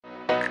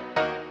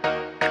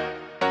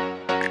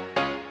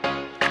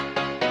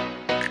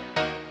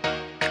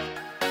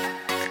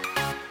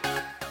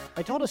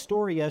I told a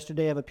story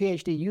yesterday of a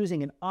PhD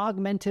using an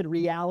augmented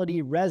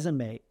reality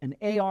resume, an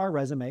AR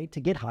resume,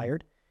 to get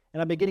hired,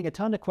 and I've been getting a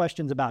ton of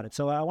questions about it,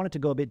 so I wanted to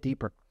go a bit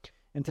deeper.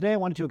 And today I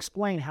wanted to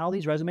explain how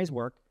these resumes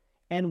work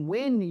and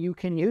when you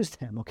can use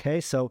them,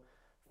 okay? So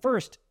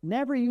first,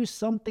 never use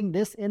something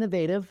this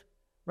innovative,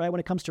 right, when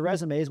it comes to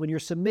resumes when you're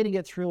submitting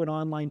it through an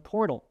online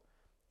portal.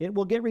 It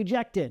will get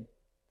rejected.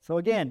 So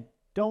again,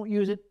 don't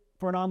use it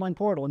for an online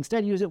portal.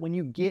 Instead, use it when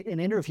you get an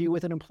interview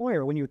with an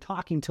employer, when you're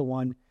talking to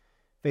one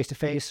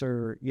face-to-face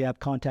or you have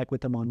contact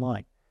with them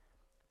online.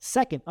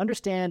 Second,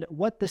 understand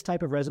what this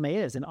type of resume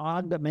is. An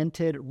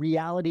augmented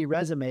reality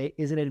resume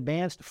is an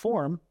advanced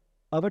form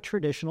of a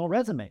traditional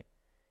resume,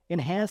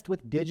 enhanced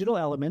with digital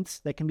elements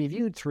that can be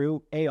viewed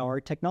through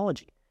AR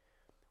technology.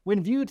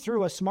 When viewed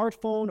through a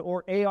smartphone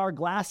or AR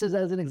glasses,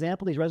 as an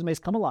example, these resumes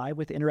come alive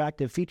with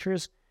interactive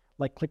features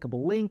like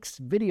clickable links,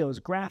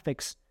 videos,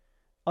 graphics,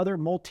 other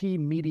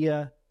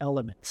multimedia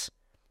elements.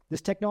 This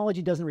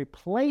technology doesn't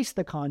replace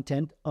the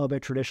content of a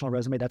traditional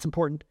resume. That's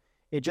important.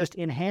 It just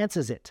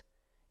enhances it.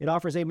 It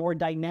offers a more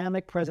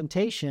dynamic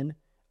presentation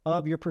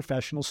of your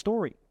professional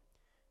story.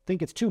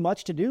 Think it's too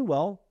much to do?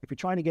 Well, if you're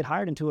trying to get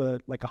hired into a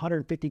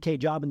 $150K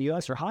job in the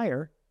US or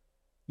higher,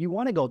 you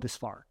want to go this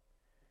far.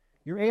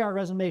 Your AR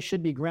resume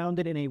should be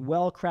grounded in a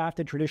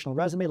well-crafted traditional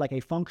resume like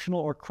a functional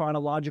or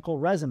chronological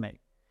resume.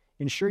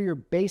 Ensure your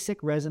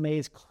basic resume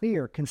is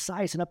clear,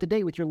 concise, and up to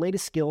date with your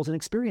latest skills and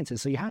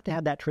experiences. So you have to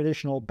have that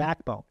traditional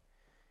backbone.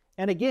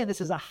 And again, this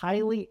is a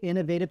highly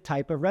innovative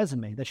type of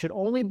resume that should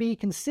only be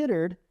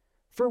considered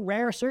for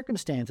rare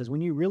circumstances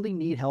when you really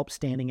need help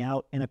standing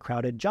out in a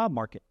crowded job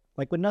market,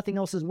 like when nothing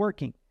else is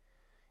working.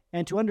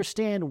 And to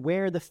understand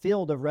where the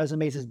field of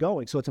resumes is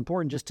going. So it's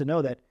important just to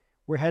know that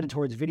we're headed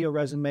towards video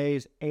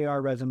resumes,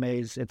 AR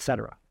resumes,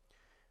 etc.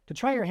 To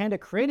try your hand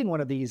at creating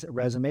one of these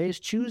resumes,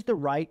 choose the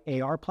right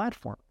AR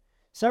platform.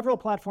 Several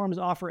platforms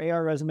offer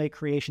AR resume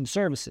creation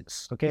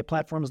services. Okay,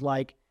 platforms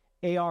like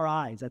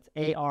ARIze, that's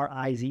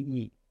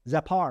A-R-I-Z-E,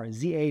 Zappar,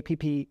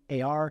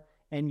 Z-A-P-P-A-R,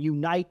 and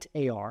Unite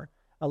AR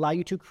allow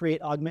you to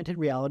create augmented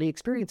reality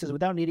experiences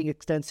without needing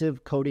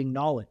extensive coding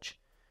knowledge.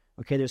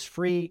 Okay, there's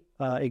free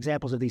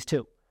examples of these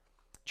too.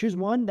 Choose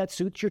one that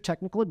suits your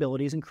technical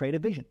abilities and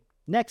creative vision.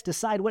 Next,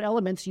 decide what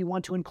elements you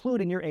want to include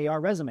in your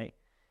AR resume.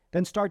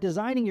 Then start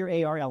designing your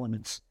AR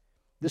elements.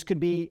 This could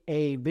be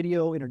a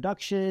video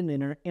introduction,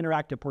 an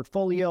interactive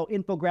portfolio,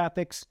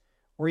 infographics,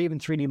 or even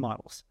 3D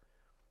models.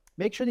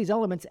 Make sure these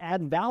elements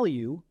add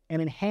value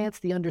and enhance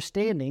the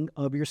understanding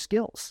of your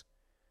skills,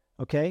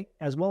 okay,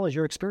 as well as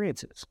your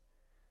experiences.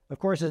 Of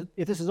course,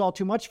 if this is all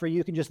too much for you,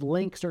 you can just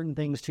link certain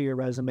things to your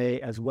resume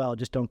as well.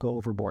 Just don't go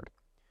overboard.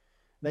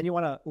 Then you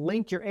want to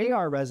link your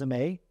AR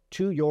resume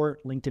to your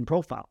LinkedIn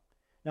profile.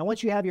 Now,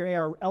 once you have your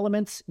AR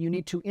elements, you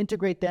need to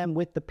integrate them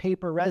with the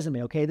paper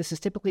resume, okay? This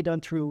is typically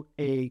done through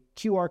a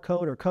QR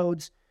code or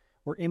codes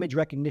or image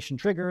recognition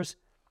triggers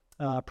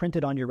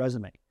printed on your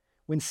resume.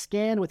 When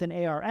scanned with an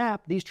AR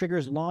app, these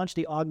triggers launch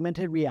the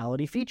augmented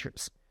reality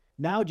features.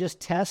 Now just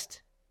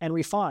test and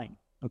refine,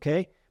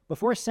 okay?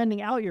 Before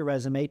sending out your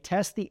resume,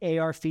 test the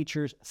AR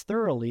features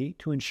thoroughly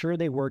to ensure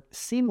they work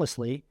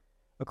seamlessly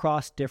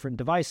across different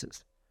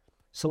devices.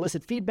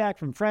 Solicit feedback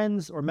from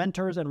friends or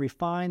mentors and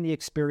refine the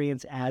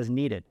experience as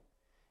needed.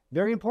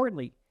 Very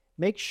importantly,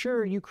 make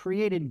sure you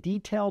created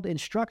detailed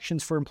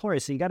instructions for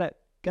employers. So you gotta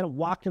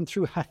walk them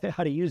through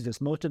how to use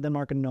this. Most of them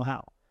aren't gonna know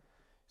how.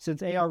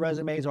 Since AR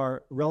resumes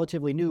are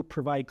relatively new,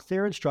 provide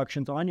clear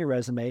instructions on your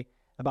resume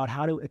about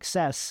how to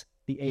access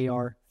the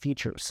AR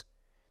features.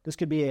 This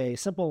could be a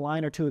simple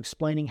line or two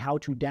explaining how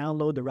to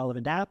download the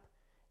relevant app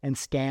and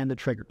scan the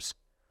triggers.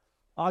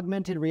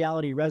 Augmented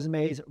reality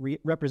resumes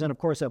represent, of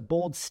course, a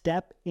bold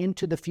step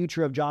into the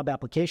future of job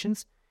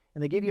applications,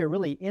 and they give you a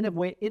really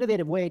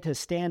innovative way to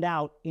stand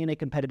out in a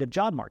competitive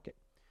job market,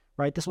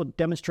 right? This will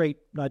demonstrate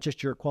not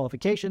just your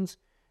qualifications,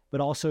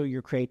 but also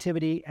your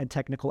creativity and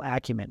technical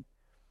acumen.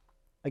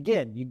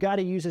 Again, you got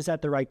to use this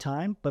at the right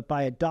time, but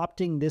by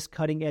adopting this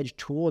cutting-edge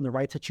tool in the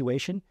right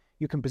situation,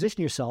 you can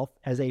position yourself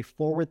as a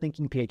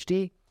forward-thinking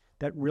PhD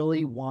that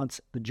really wants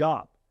the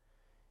job.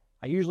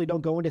 I usually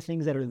don't go into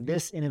things that are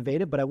this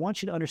innovative, but I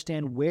want you to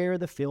understand where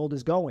the field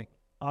is going.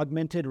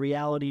 Augmented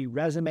reality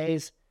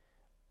resumes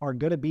are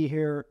going to be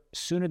here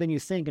sooner than you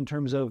think in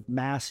terms of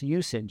mass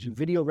usage.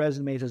 Video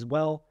resumes as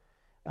well,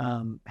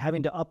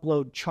 having to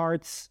upload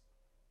charts,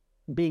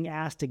 being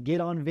asked to get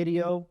on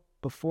video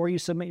before you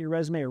submit your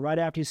resume or right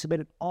after you submit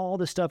it, all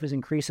this stuff is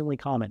increasingly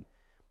common.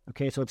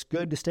 Okay, so it's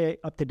good to stay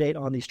up to date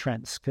on these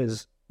trends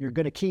because you're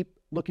going to keep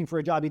looking for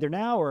a job either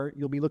now or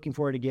you'll be looking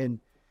for it again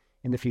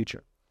in the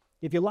future.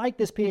 If you like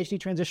this PhD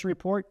transition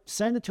report,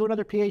 send it to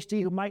another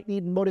PhD who might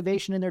need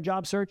motivation in their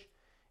job search.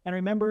 And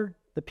remember,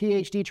 the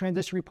PhD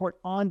transition report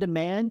on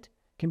demand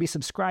can be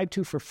subscribed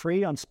to for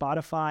free on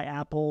Spotify,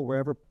 Apple,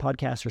 wherever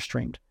podcasts are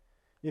streamed.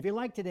 If you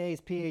like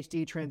today's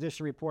PhD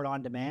transition report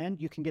on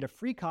demand, you can get a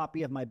free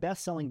copy of my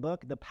best-selling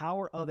book, The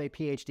Power of a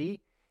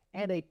PhD,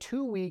 and a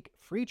 2-week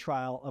free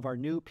trial of our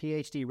new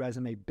PhD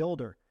resume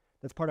builder.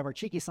 That's part of our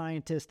Cheeky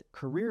Scientist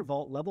Career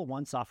Vault Level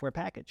 1 software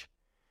package.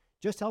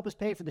 Just help us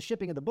pay for the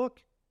shipping of the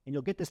book, and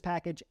you'll get this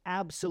package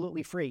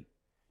absolutely free.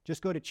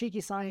 Just go to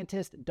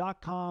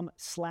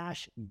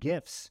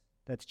cheekyscientist.com/gifts.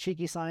 That's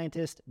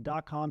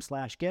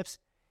cheekyscientist.com/gifts.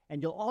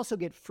 And you'll also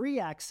get free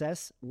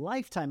access,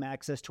 lifetime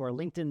access to our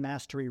LinkedIn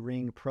Mastery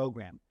Ring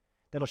program.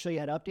 That'll show you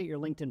how to update your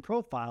LinkedIn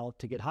profile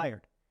to get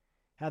hired.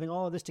 Having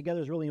all of this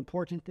together is really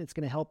important. It's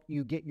going to help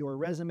you get your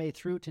resume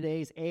through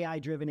today's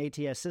AI-driven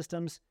ATS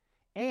systems.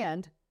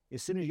 And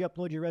as soon as you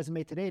upload your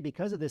resume today,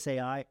 because of this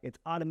AI, it's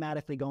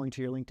automatically going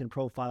to your LinkedIn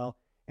profile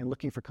and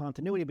looking for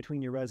continuity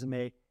between your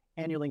resume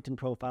and your LinkedIn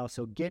profile.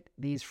 So get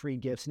these free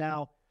gifts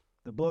now: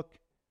 the book,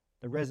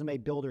 the resume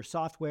builder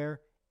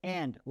software,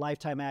 and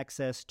lifetime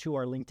access to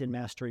our LinkedIn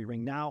Mastery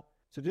Ring now.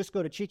 So just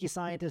go to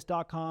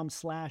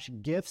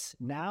cheekyscientist.com/gifts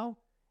now,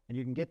 and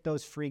you can get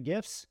those free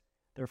gifts.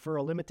 They're for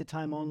a limited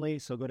time only,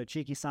 so go to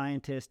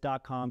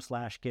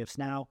cheekyscientist.com/gifts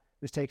now.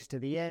 This takes us to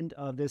the end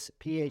of this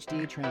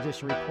PhD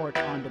Transition Report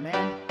on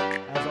Demand.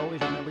 As always,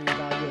 remember your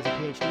value as a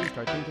PhD.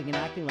 Start thinking and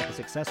acting like a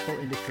successful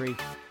industry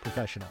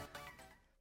professional.